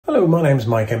Hello, my name's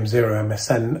Mike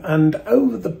M0MSN, and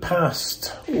over the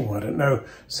past, I don't know,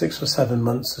 6 or 7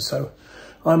 months or so,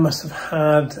 I must have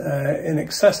had in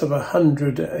excess of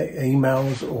 100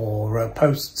 emails or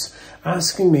posts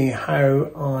asking me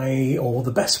how or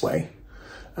the best way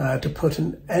to put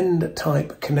an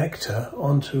N-type connector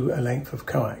onto a length of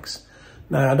coax.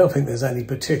 Now, I don't think there's any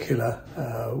particular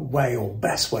way or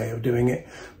best way of doing it,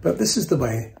 but this is the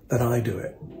way that I do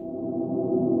it.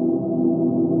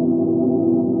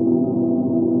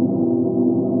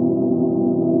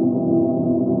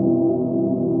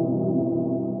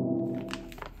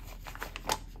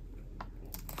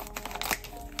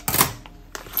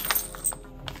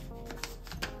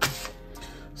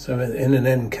 So in an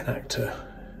N-connector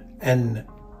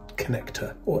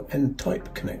or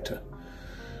N-type connector,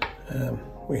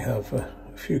 we have a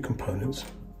few components,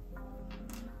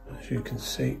 as you can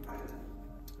see.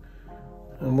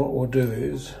 And what we'll do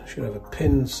is, should have a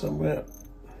pin somewhere.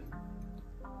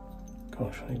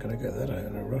 Gosh, I ain't gonna get that out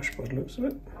in a rush by the looks of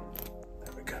it.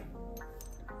 There we go.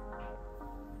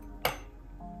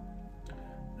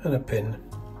 And a pin.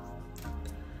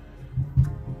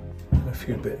 And a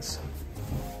few bits.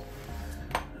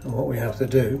 And what we have to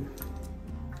do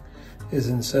is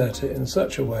insert it in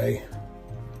such a way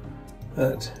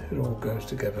that it all goes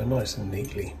together nice and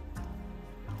neatly.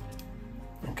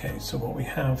 Okay, so what we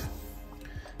have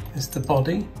is the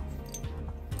body.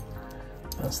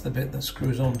 That's the bit that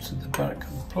screws onto the back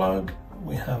of the plug.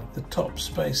 We have the top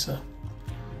spacer,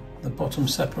 the bottom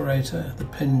separator, the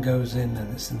pin goes in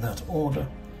and it's in that order.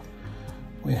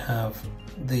 We have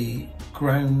the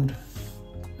ground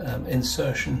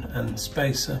insertion and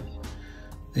spacer,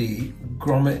 the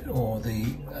grommet or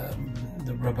the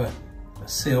rubber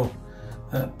seal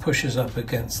that pushes up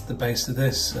against the base of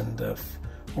this, and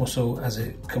also as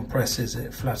it compresses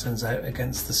it flattens out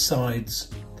against the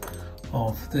sides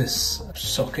of this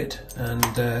socket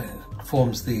and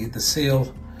forms the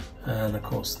seal, and of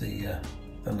course the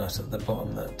nut at the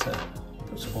bottom that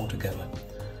puts it all together.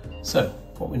 So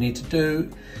what we need to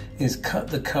do is cut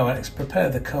the coax, prepare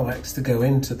the coax to go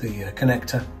into the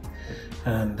connector,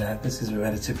 and this is a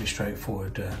relatively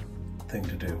straightforward thing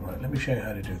to do. Right, let me show you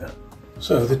how to do that.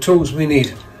 So the tools we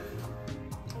need: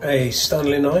 a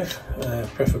Stanley knife,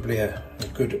 preferably a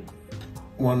good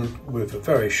one with a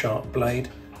very sharp blade.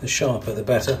 The sharper the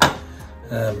better.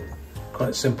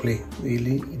 Quite simply, you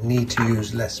need to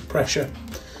use less pressure.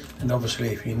 And obviously,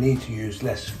 if you need to use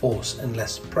less force and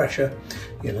less pressure,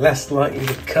 you're less likely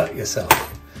to cut yourself.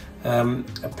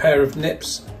 A pair of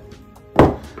nips,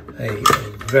 a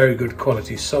very good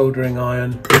quality soldering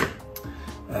iron,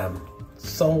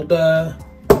 solder,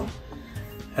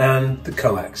 and the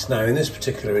coax. Now, in this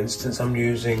particular instance, I'm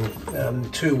using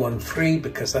 213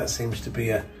 because that seems to be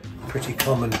a pretty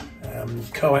common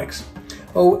coax.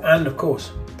 Oh, and of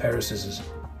course, a pair of scissors.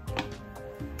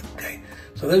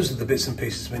 So those are the bits and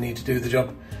pieces we need to do the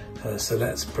job. So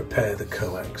let's prepare the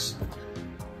coax.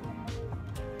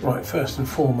 Right, first and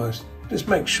foremost, just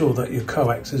make sure that your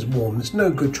coax is warm. There's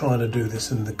no good trying to do this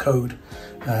in the code.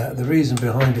 The reason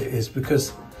behind it is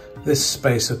because this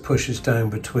spacer pushes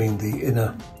down between the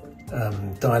inner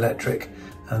dielectric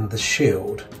and the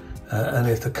shield. And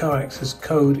if the coax is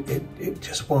cold, it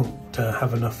just won't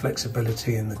have enough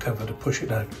flexibility in the cover to push it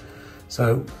down.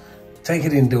 So take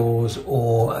it indoors,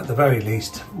 or at the very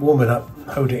least, warm it up,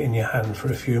 hold it in your hand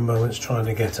for a few moments, trying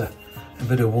to get a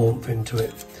bit of warmth into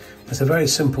it. It's a very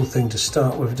simple thing to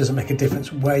start with. It doesn't make a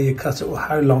difference where you cut it or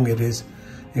how long it is.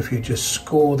 If you just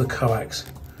score the coax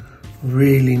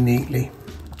really neatly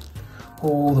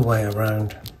all the way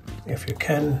around, if you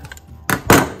can,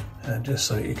 just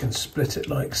so you can split it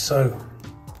like so.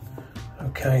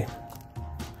 Okay.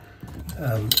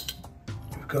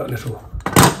 You've got little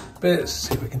bits,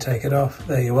 see if we can take it off.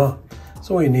 There you are. That's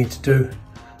all you need to do.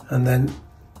 And then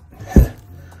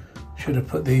should have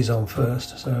put these on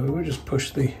first, so we'll just push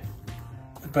the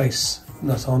base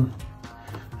nut on,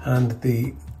 and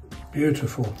the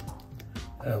beautiful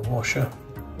washer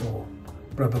or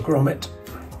rubber grommet,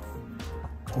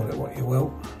 call it what you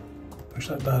will, push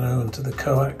that down onto the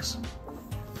coax.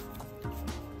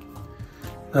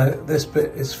 Now this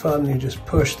bit is fun. You just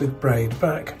push the braid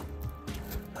back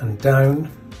and down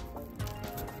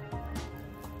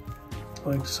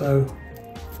like so.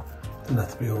 Doesn't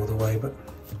have to be all the way, but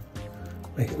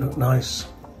make it look nice.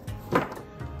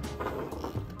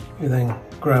 You then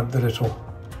grab the little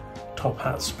top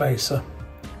hat spacer,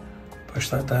 push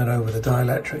that down over the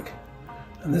dielectric,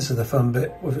 and this is the fun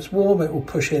bit. If it's warm, it will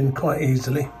push in quite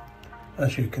easily,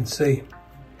 as you can see.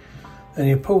 Then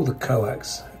you pull the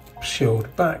coax shield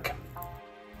back.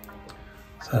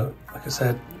 So, like I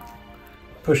said,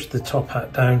 push the top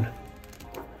hat down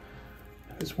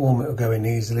If it's warm, it'll go in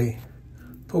easily.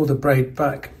 Pull the braid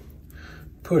back,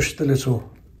 push the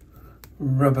little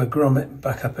rubber grommet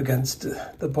back up against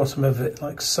the bottom of it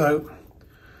like so.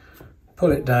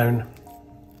 Pull it down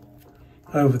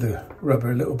over the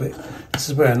rubber a little bit. This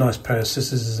is where a nice pair of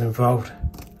scissors is involved.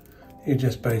 You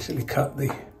just basically cut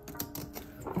the,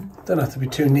 don't have to be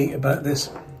too neat about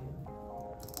this.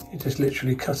 You're just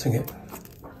literally cutting it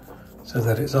so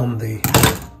that it's on the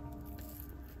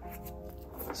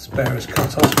spare is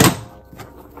cut off.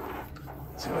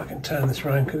 See if I can turn this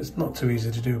around because it's not too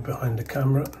easy to do behind the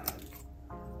camera.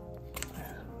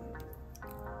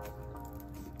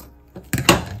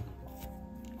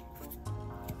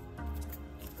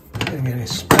 Getting any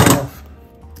spare off,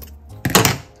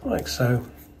 like so.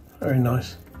 Very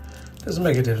nice. Doesn't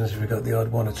make a difference if you've got the odd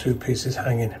one or two pieces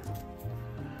hanging,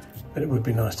 but it would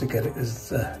be nice to get it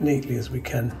as neatly as we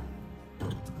can.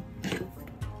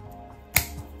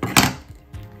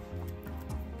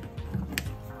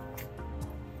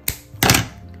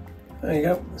 There you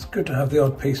go. It's good to have the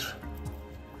odd piece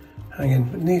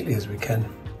hanging as neatly as we can.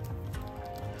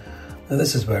 Now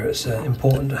this is where it's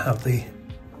important to have the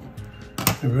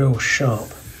real sharp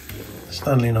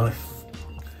Stanley knife,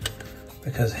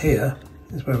 because here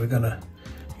is where we're going to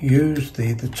use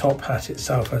the top hat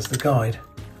itself as the guide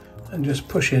and just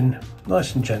push in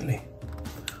nice and gently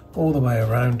all the way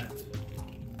around.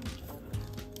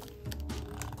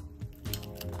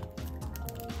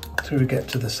 Till we get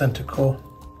to the center core.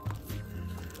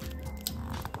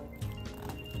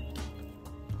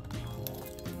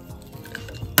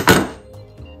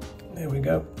 There we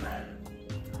go.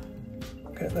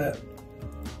 Get that.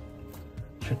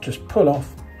 Should just pull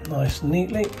off nice and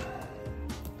neatly.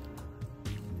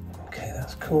 Okay,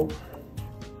 that's cool.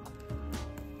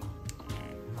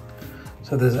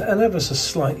 So there's an ever so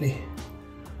slightly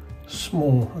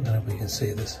small, I don't know if we can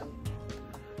see this,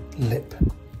 lip,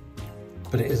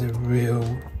 but it is a real,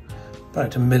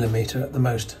 about 1 millimeter at the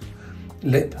most,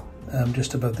 lip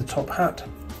just above the top hat.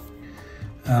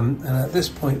 And at this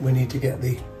point we need to get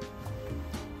the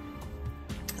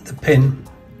pin,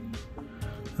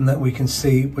 and that we can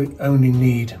see we only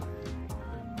need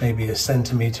maybe 1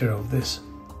 centimeter of this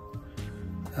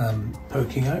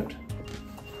poking out.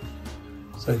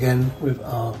 So again, with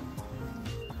our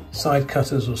side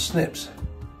cutters or snips,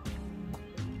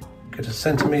 get 1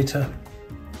 centimeter,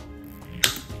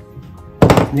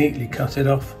 neatly cut it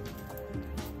off.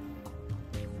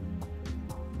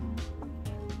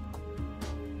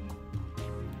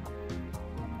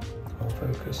 I'll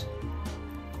focus.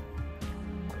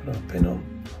 Put our pin on.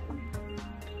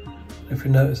 If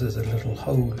you notice, there's a little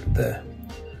hole there,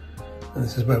 and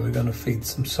this is where we're going to feed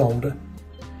some solder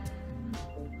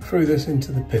through this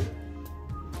into the pin.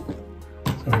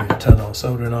 So we need to turn our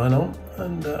soldering iron on,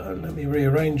 and let me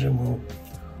rearrange and we'll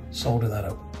solder that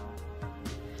up.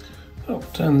 So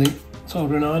turn the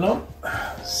soldering iron on,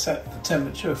 set the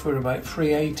temperature for about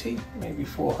 380, maybe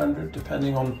 400,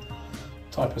 depending on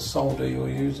the type of solder you're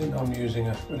using. I'm using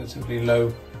a relatively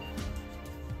low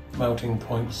melting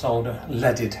point solder,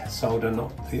 leaded solder,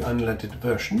 not the unleaded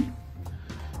version.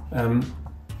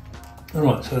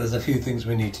 Alright, so there's a few things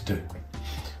we need to do.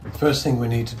 The first thing we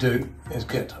need to do is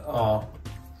get our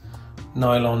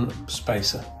nylon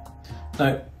spacer.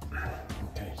 Now,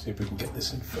 okay, see if we can get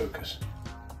this in focus.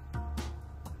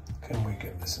 Can we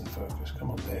get this in focus?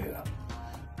 Come on, there you are.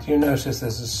 Do you notice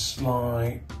there's a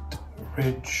slight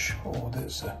ridge, or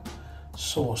there's a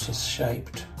saucer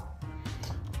shaped?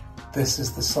 This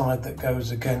is the side that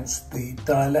goes against the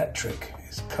dielectric.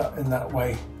 It's cut in that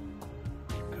way.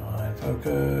 Come on,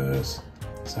 focus.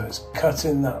 So it's cut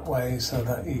in that way so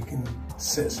that you can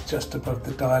sit just above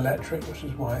the dielectric, which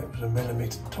is why it was 1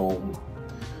 millimeter tall.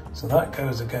 So that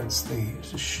goes against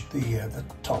the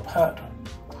top hat.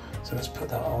 So let's put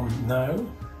that on now.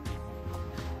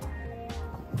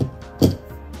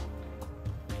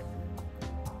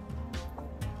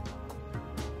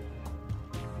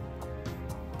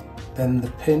 Then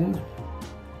the pin,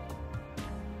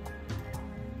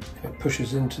 it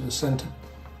pushes into the center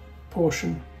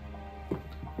portion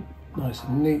nice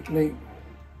and neatly.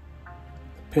 The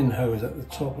pin hose at the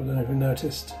top, I don't know if you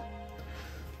noticed.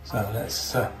 So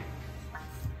let's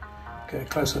get a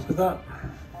close up of that,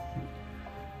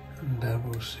 and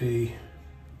we'll see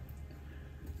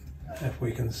if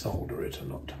we can solder it or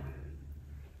not.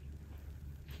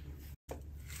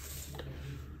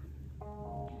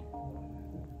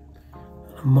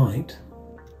 I might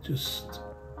just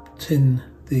tin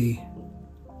the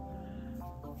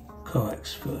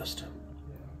coax first.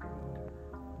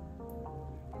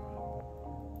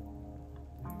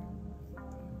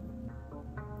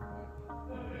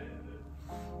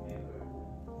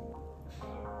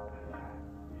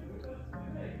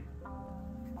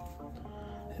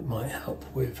 It might help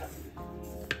with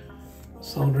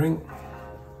soldering.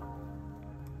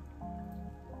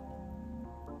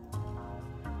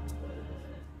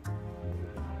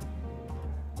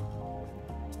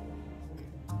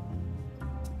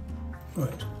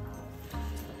 Right,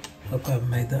 hope I haven't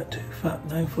made that too fat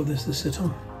now for this to sit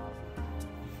on.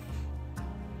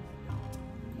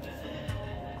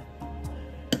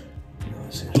 No,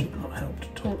 this seems to have not helped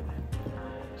at all,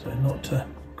 so not to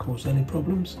cause any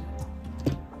problems.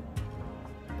 But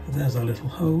there's our little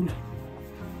hole.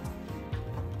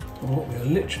 And what we're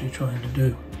literally trying to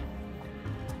do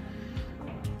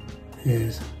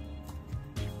is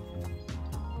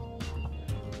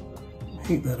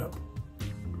heat that up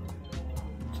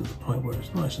to the point where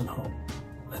it's nice and hot,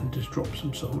 and just drop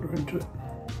some solder into it.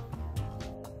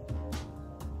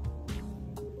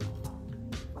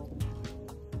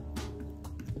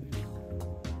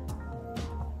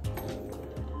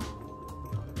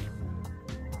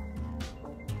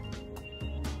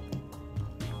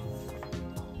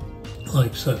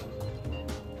 Like so.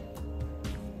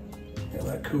 Let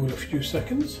that cool a few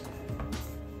seconds.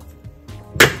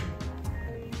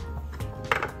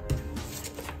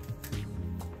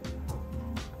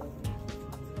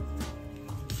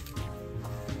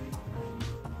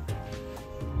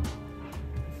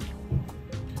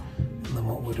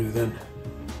 What we'll do then,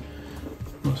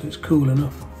 once it's cool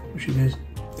enough, which it is,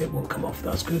 it won't come off,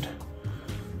 that's good.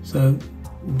 So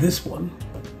this one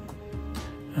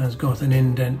has got an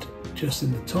indent just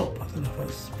in the top. I don't know if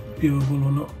that's viewable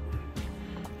or not.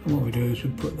 And what we do is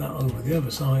we put that over the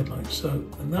other side like so,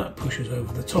 and that pushes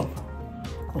over the top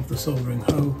of the soldering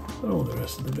hoe and all the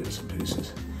rest of the bits and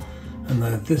pieces. And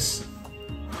then this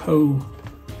hoe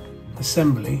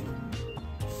assembly,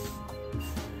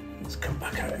 let's come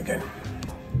back out again.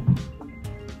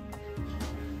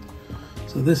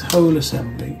 So this whole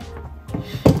assembly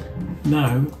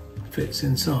now fits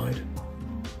inside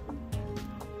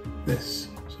this,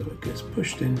 so it gets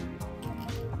pushed in.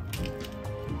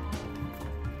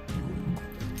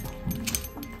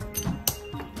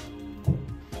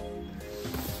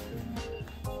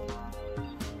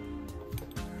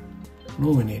 And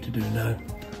all we need to do now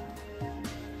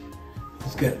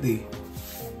is get the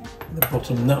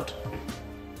bottom nut,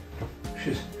 which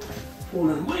is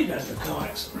fallen way down the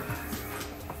coax.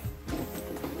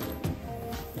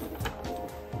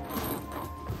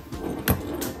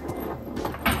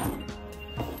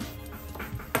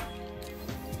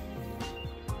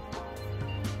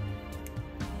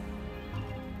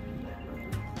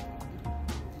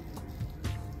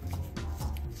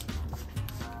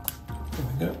 There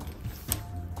we go.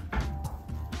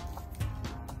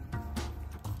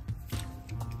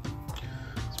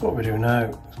 So what we do now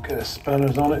is get the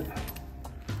spanners on it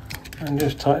and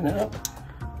just tighten it up,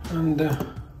 and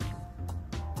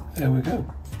there we go.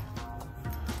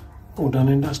 All done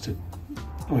and dusted.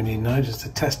 All we need now is to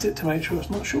test it to make sure it's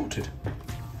not shorted.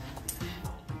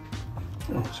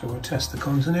 So we'll test the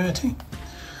continuity.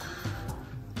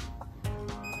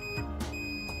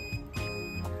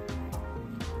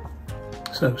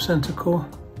 So centre core,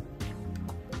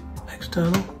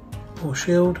 external or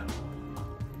shield,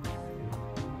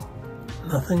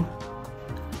 nothing,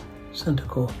 centre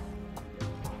core,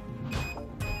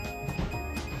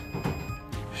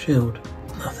 shield,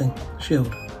 nothing,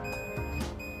 shield.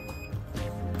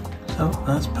 So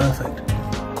that's perfect.